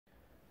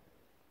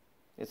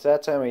It's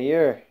that time of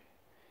year.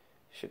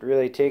 You should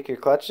really take your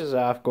clutches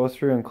off, go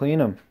through and clean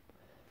them.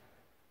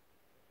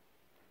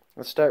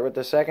 Let's start with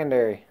the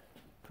secondary.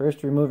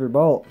 First, remove your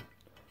bolt.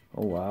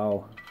 Oh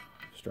wow,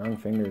 strong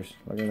fingers.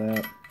 Look at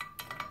that.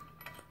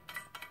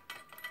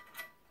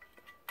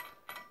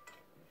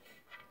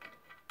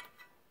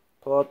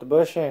 Pull out the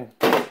bushing.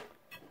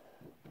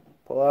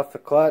 Pull off the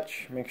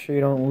clutch. Make sure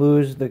you don't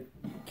lose the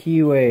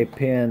keyway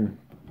pin.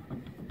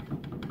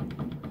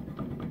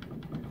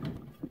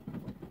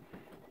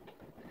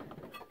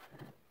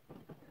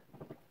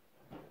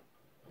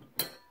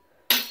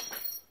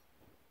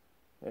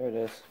 There it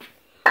is.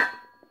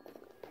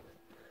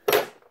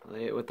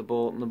 Lay it with the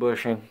bolt and the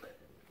bushing.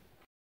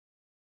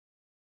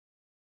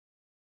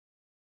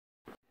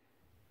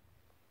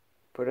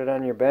 Put it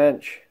on your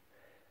bench.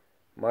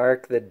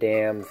 Mark the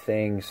damn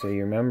thing so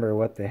you remember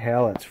what the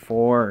hell it's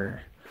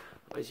for.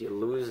 Otherwise you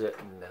lose it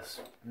in this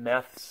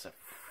mess of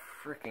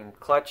freaking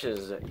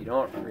clutches that you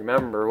don't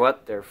remember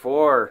what they're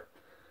for.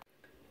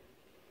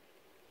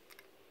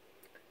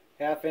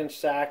 1/2 inch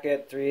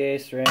socket,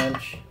 3/8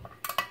 wrench.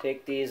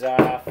 Take these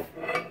off.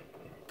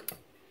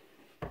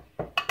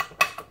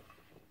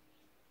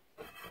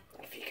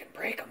 If you can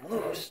break them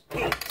loose.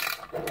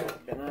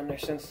 Been on there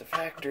since the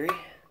factory.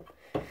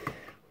 Just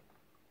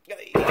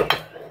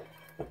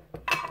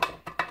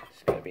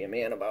gotta be a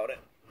man about it.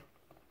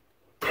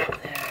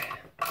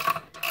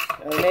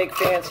 Now they make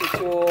fancy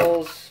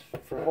tools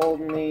for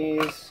holding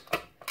these.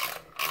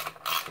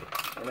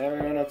 And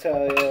everyone will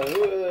tell you,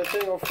 ooh, the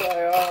thing will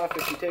fly off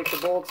if you take the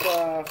bolts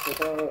off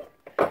without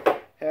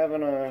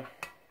having a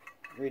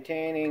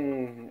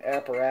retaining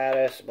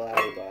apparatus, blah,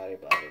 blah, blah, blah,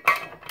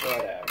 blah,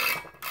 whatever.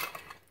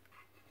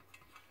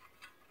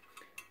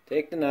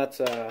 Take the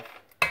nuts off.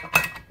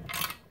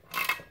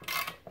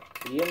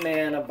 Be a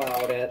man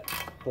about it.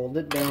 Hold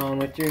it down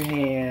with your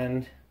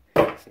hand.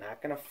 It's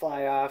not going to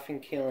fly off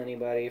and kill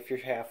anybody if you're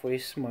halfway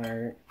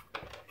smart.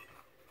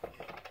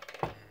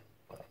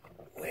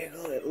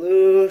 Wiggle it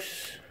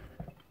loose.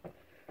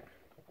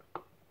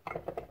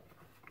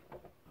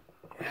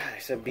 I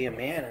said be a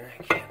man and I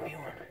can't be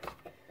one.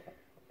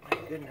 My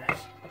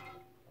goodness.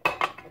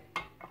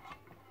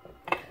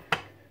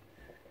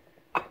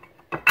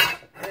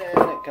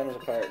 And it comes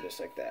apart just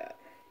like that.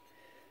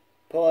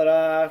 Pull it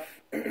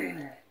off.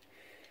 You're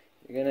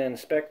going to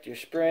inspect your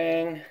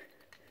spring.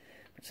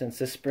 Since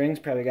this spring's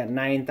probably got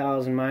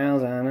 9,000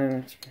 miles on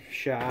it, it's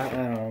shot. I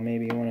don't know,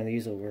 maybe one of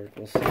these will work.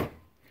 We'll see.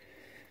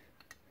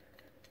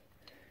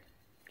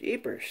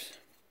 Jeepers.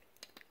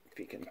 If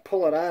you can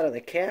pull it out of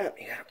the cap,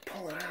 you gotta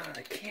pull it out of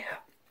the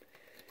cap.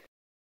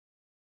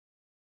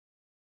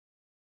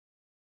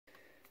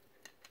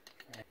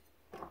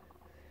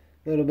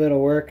 A little bit of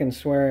work and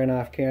swearing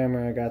off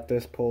camera. I got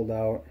this pulled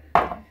out.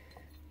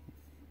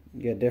 You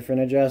get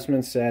different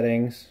adjustment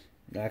settings.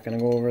 Not going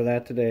to go over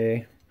that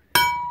today.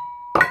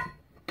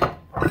 You're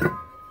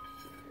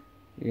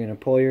going to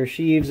pull your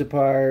sheaves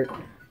apart.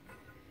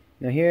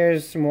 Now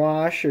here's some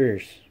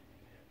washers.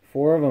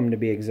 4 of them to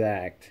be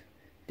exact.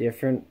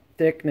 Different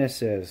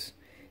thicknesses.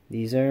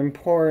 These are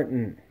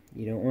important.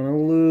 You don't want to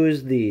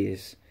lose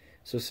these.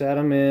 So set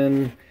them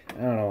in, I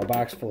don't know, a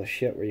box full of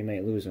shit where you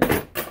might lose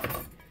them.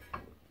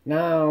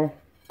 Now,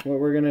 what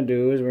we're going to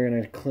do is we're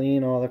going to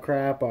clean all the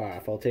crap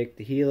off. I'll take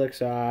the helix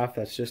off.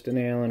 That's just an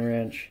Allen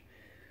wrench.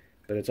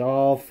 But it's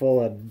all full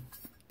of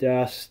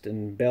dust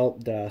and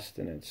belt dust,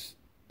 and it's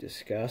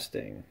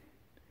disgusting.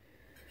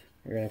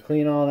 We're going to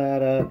clean all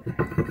that up.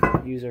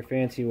 Use our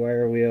fancy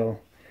wire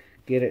wheel.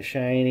 Get it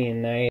shiny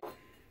and nice.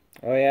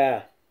 Oh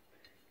yeah,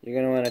 you're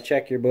going to want to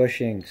check your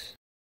bushings.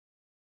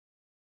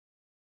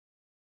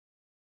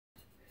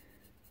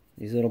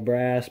 These little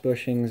brass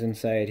bushings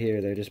inside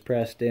here, they're just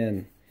pressed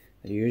in.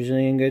 They're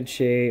usually in good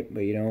shape,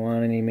 but you don't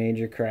want any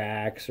major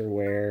cracks or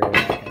wear or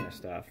that kind of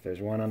stuff.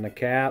 There's one on the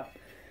cap,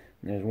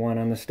 and there's one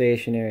on the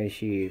stationary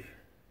sheave.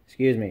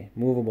 Excuse me,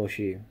 movable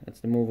sheave. That's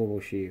the movable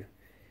sheave,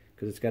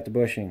 because it's got the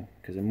bushing,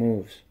 because it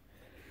moves.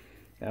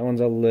 That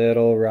one's a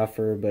little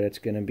rougher, but it's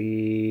going to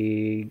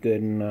be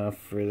good enough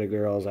for the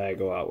girls I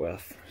go out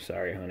with.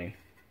 Sorry, honey.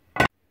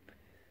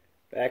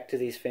 Back to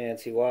these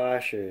fancy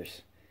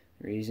washers.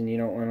 The reason you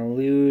don't want to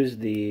lose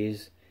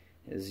these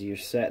is you're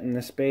setting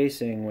the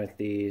spacing with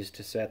these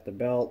to set the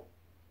belt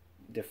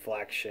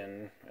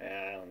deflection.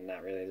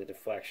 Not really the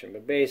deflection,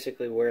 but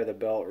basically where the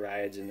belt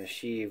rides in the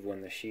sheave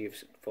when the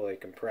sheave's fully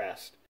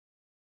compressed.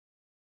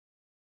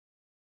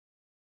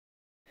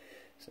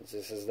 Since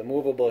this is the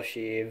movable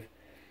sheave,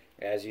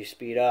 as you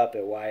speed up,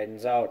 it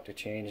widens out to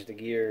change the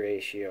gear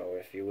ratio,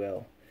 if you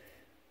will.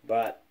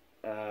 But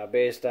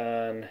based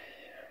on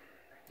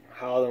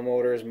how the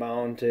motor is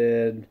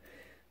mounted,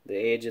 the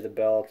age of the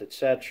belt,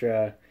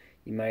 etc.,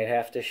 you might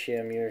have to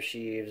shim your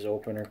sheaves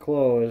open or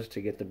closed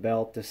to get the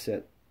belt to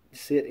sit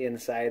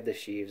inside the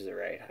sheaves the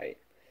right height.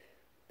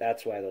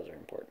 That's why those are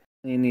important.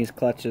 Clean these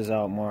clutches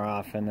out more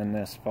often than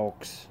this,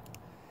 folks.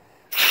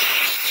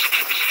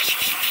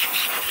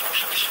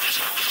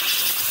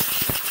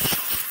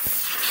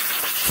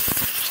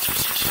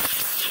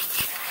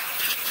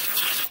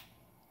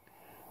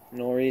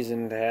 No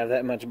reason to have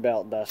that much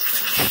belt dust in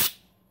there.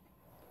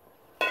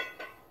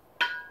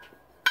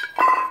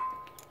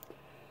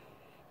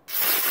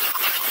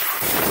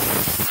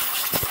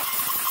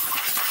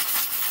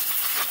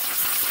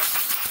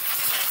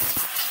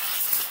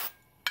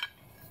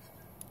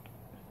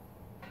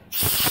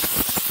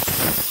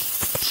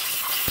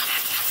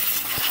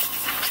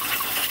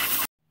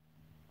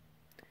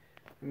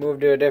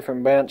 Move to a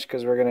different bench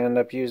because we're going to end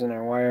up using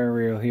our wire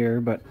reel here,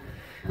 but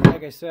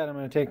like I said, I'm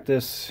going to take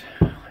this,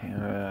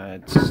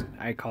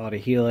 I call it a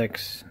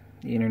helix,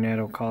 the internet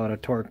will call it a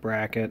torque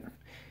bracket,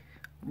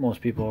 most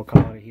people will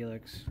call it a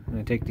helix. I'm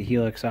going to take the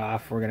helix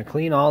off, we're going to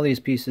clean all these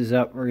pieces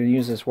up, we're going to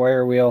use this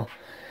wire wheel.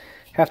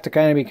 Have to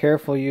kind of be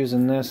careful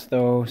using this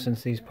though,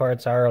 since these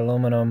parts are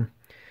aluminum.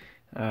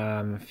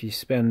 If you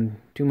spend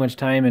too much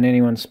time in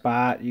any one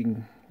spot,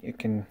 it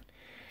can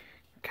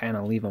kind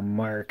of leave a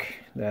mark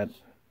that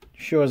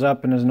shows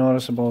up and is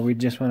noticeable. We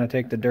just want to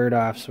take the dirt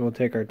off, so we'll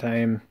take our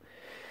time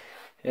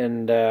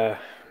and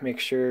make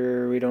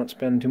sure we don't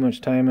spend too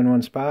much time in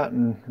one spot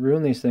and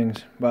ruin these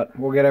things. But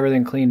we'll get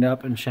everything cleaned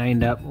up and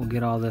shined up. We'll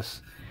get all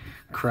this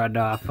crud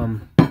off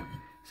them.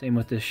 Same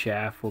with this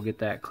shaft. We'll get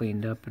that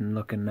cleaned up and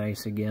looking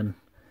nice again,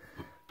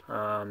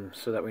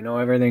 so that we know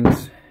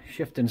everything's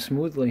shifting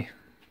smoothly.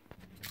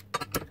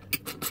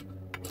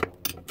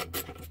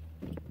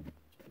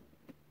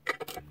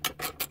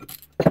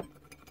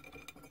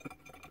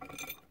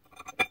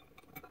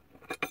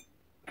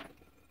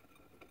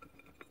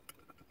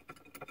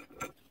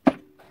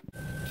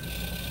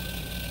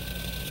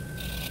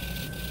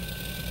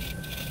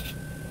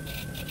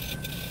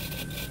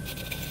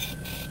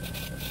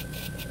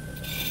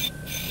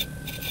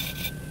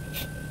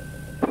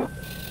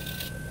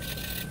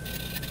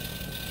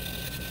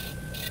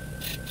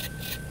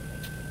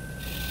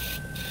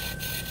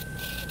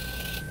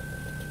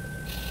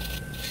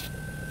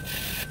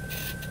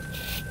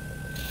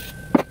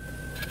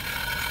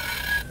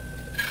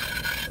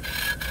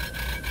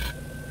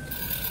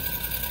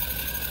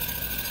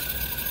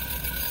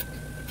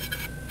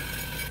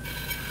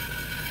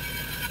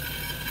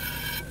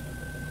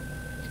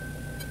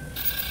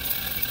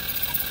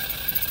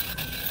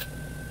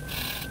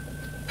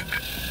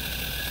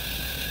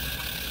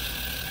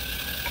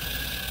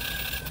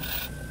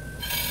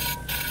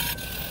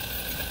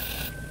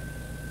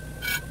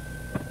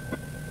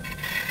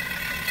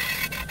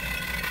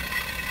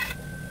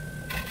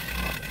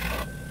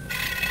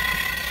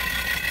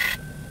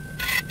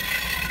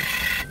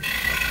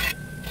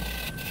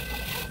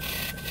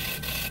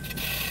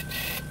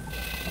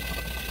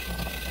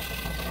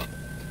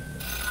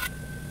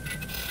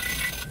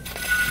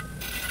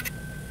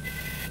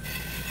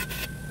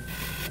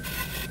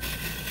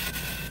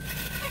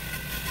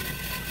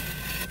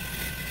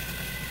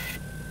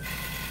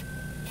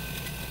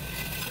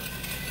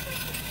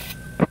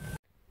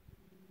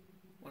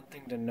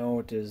 To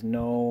note is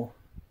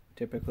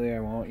typically I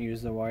won't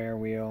use the wire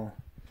wheel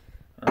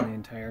on the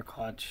entire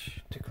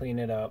clutch to clean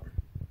it up.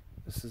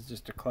 This is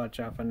just a clutch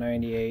off a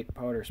 98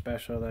 powder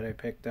special that I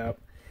picked up.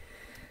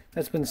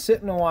 That's been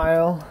sitting a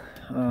while.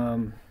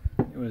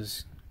 It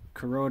was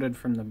corroded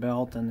from the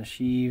belt and the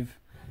sheave,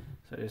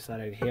 so I just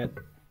thought I'd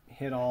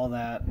hit all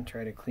that and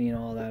try to clean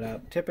all that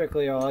up.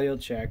 Typically all you'll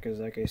check is,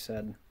 like I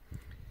said,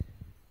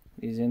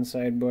 these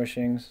inside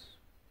bushings.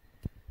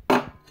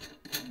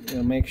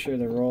 You'll make sure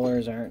the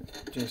rollers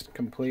aren't just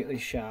completely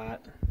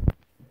shot,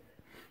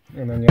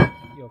 and then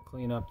you'll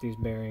clean up these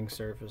bearing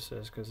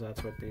surfaces, because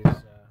that's what these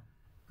well,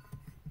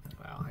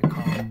 I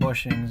call them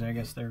bushings, I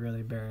guess they're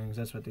really bearings.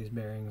 That's what these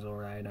bearings will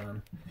ride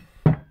on.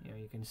 You know,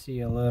 you can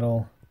see a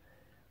little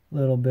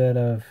bit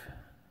of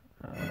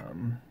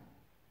you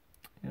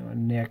know, a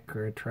nick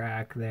or a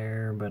track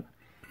there, but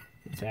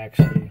it's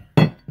actually,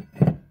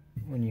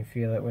 when you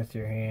feel it with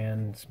your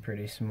hand, it's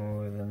pretty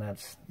smooth, and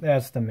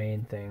that's the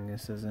main thing.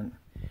 This isn't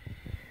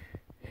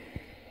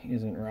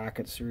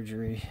rocket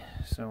surgery,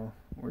 so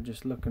we're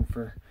just looking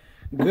for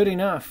good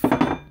enough.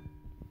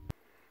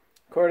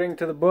 According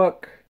to the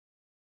book,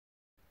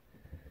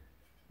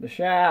 the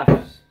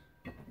shafts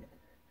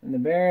and the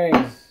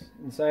bearings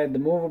inside the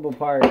movable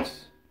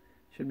parts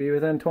should be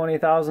within 20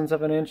 thousandths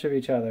of an inch of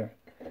each other.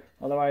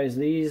 Otherwise,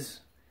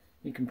 these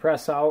you can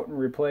press out and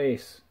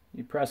replace.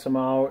 You press them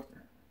out,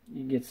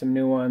 you get some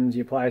new ones,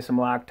 you apply some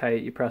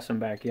Loctite, you press them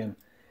back in.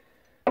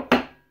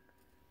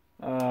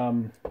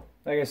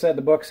 Like I said,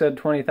 the book said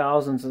 20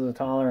 thousandths is the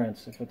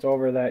tolerance. If it's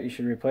over that, you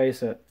should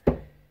replace it.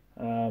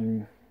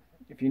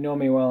 If you know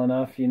me well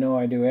enough, you know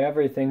I do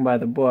everything by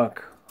the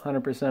book,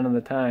 100% of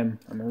the time.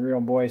 I'm a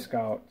real Boy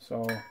Scout,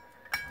 so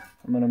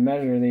I'm going to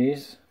measure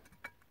these.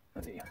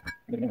 Let's see.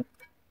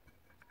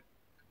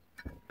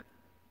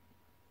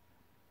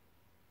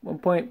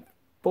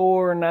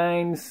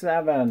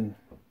 1.497. So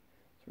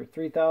we're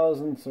 3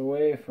 thousandths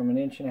away from an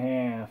inch and a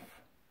half.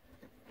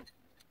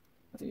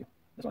 Let's see,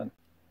 this one.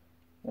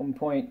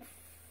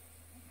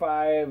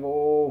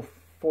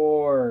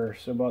 1.504,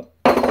 so about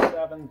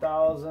 7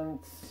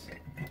 thousandths,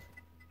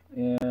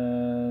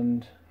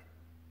 and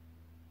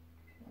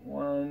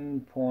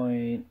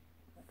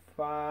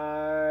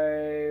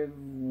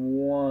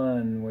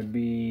 1.51 would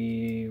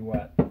be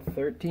what,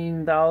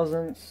 13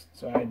 thousandths?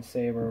 So I'd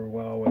say we're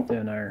well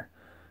within our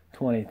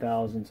 20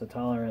 thousandths of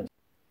tolerance.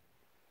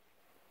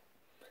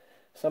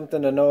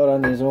 Something to note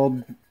on these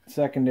old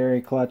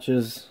secondary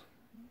clutches,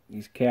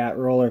 these cat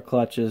roller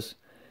clutches,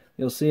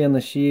 you'll see in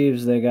the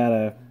sheaves they got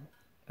a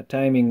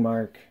timing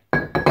mark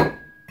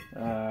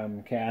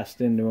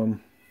cast into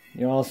them.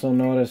 You also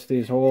notice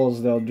these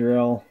holes they'll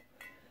drill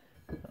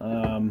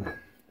on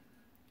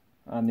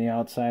the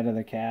outside of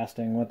the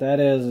casting. What that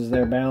is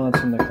they're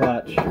balancing the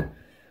clutch.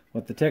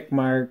 What the tick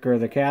mark or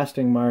the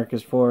casting mark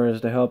is for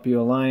is to help you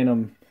align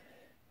them.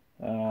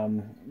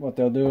 What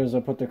they'll do is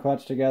they'll put the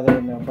clutch together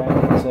and they'll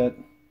balance it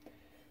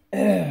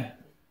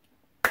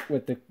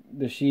with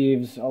the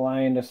sheaves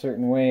aligned a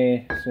certain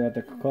way so that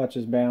the clutch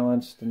is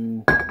balanced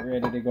and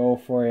ready to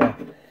go for you.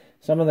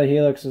 Some of the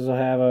helixes will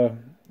have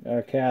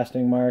a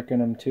casting mark in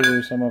them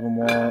too, some of them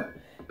won't.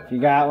 If you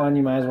got one,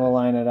 you might as well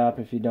line it up.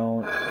 If you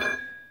don't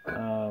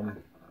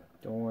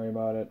worry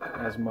about it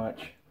as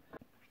much.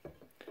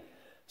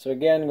 So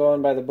again,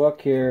 going by the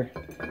book here,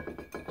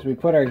 as we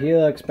put our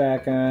helix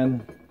back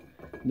on,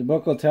 the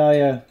book will tell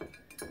you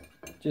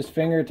just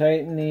finger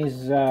tighten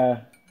these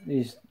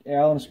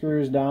Allen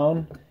screws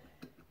down.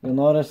 You'll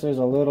notice there's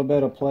a little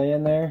bit of play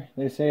in there.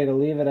 They say to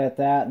leave it at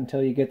that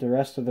until you get the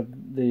rest of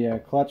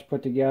the clutch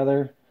put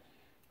together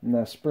and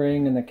the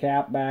spring and the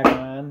cap back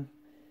on,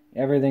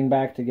 everything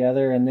back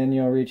together, and then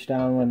you'll reach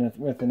down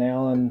with an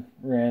Allen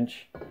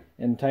wrench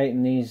and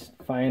tighten these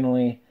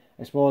finally.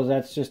 I suppose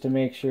that's just to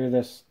make sure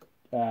this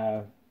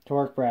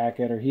torque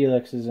bracket or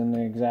helix is in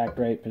the exact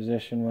right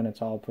position when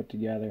it's all put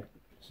together.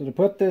 So to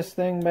put this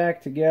thing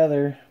back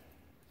together,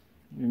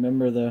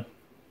 remember the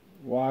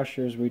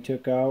washers we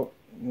took out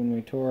when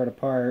we tore it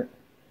apart.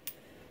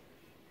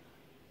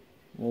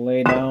 We'll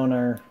lay down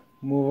our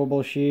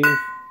movable sheave,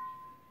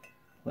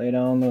 lay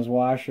down those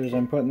washers.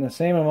 I'm putting the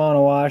same amount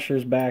of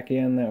washers back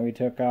in that we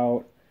took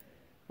out.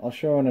 I'll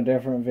show in a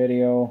different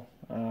video.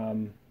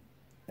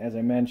 As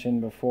I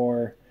mentioned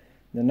before,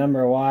 the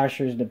number of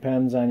washers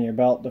depends on your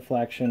belt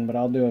deflection, but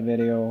I'll do a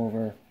video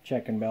over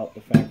checking belt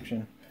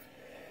deflection.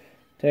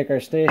 Take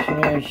our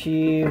stationary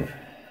sheave.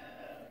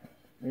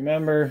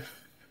 Remember,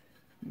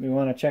 we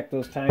want to check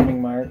those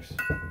timing marks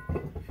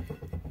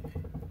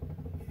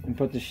and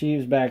put the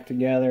sheaves back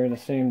together in the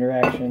same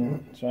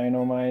direction. So I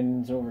know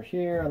mine's over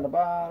here on the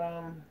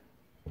bottom.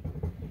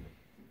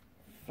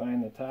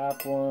 Find the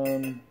top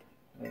one,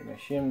 lay my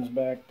shims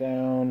back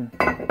down.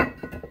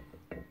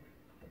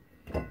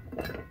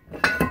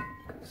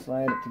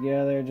 Slide it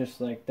together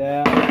just like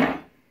that.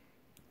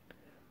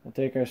 We'll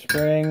take our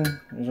spring.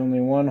 There's only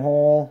one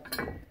hole.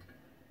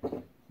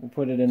 We'll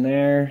put it in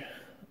there.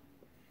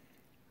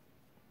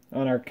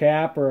 On our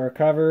cap or our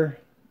cover,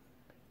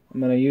 I'm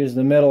going to use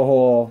the middle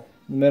hole.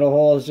 The middle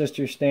hole is just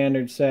your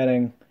standard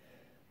setting.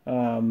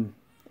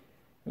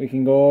 We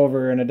can go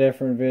over in a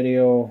different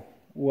video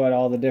what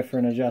all the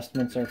different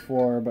adjustments are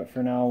for, but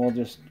for now we'll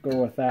just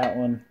go with that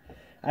one.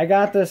 I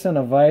got this in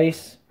a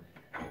vise.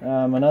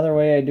 Another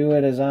way I do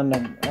it is on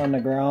the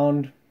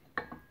ground.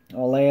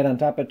 I'll lay it on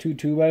top of two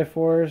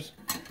 2x4s,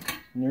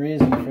 and the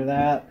reason for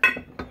that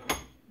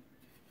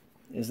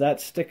is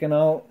that's sticking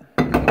out,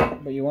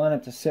 but you want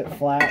it to sit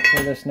flat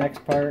for this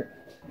next part.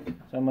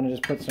 So I'm going to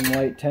just put some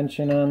light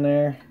tension on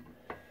there.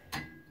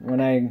 When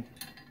I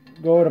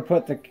go to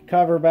put the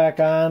cover back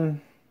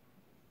on,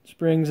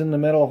 springs in the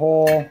middle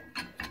hole,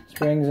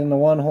 springs in the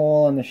one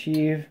hole on the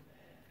sheave.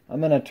 I'm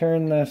going to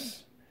turn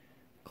this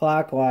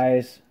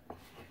clockwise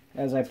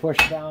as I push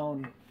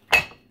down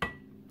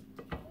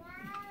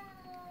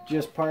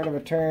just part of a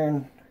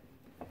turn,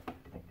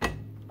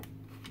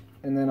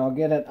 and then I'll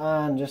get it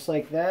on just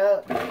like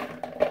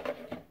that.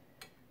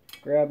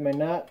 Grab my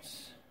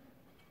nuts,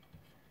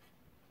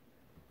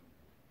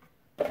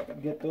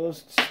 get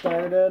those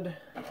started.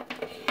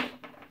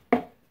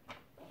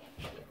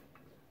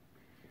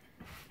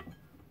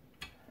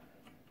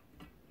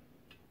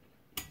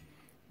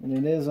 And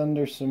it is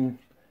under some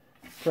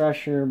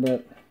pressure,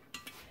 but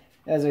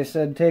as I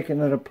said, taking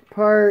it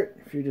apart,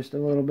 if you're just a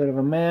little bit of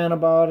a man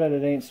about it,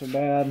 it ain't so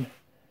bad.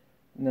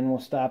 And then we'll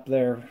stop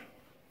there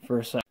for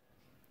a second.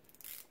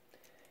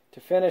 To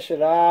finish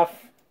it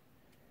off,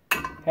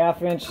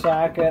 1/2 inch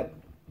socket.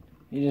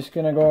 You're just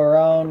going to go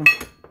around,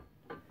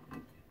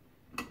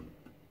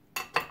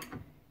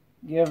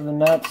 give the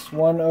nuts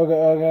one ooga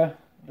ooga.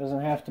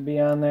 Doesn't have to be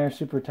on there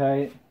super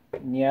tight.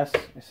 And yes,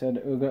 I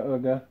said ooga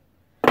ooga.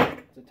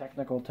 It's a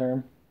technical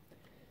term.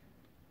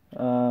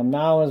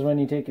 Now is when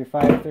you take your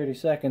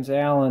 5/32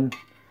 Allen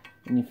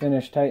and you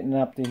finish tightening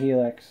up the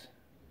helix.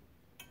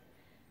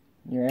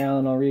 Your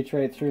Allen will reach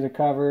right through the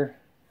cover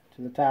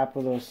to the top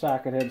of those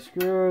socket head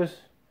screws.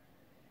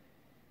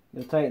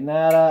 You'll tighten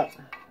that up.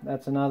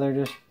 That's another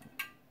just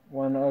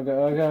one ooga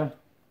ooga.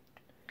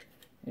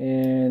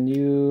 And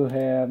you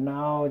have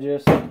now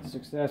just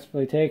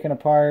successfully taken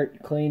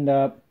apart, cleaned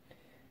up,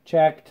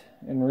 checked,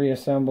 and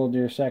reassembled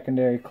your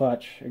secondary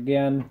clutch.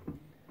 Again,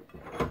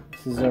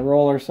 this is a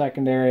roller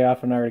secondary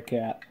off an Arctic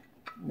Cat.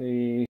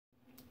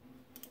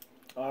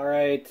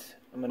 Alright,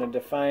 I'm going to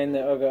define the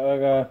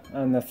ooga ooga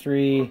on the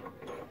 3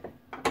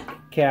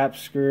 cap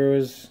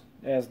screws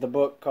as the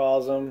book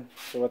calls them.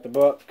 So what the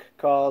book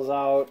calls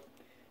out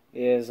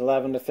is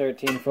 11 to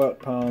 13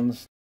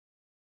 foot-pounds.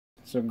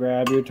 So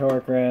grab your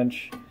torque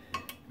wrench,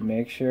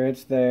 make sure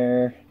it's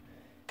there,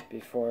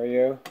 before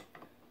you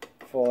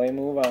fully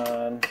move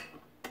on.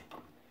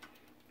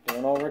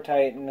 Don't over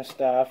tighten the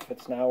stuff,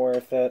 it's not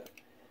worth it.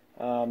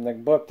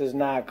 The book does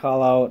not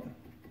call out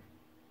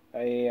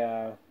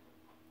a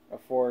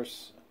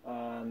force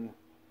on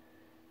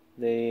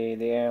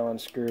the Allen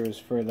screws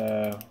for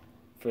the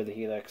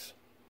helix.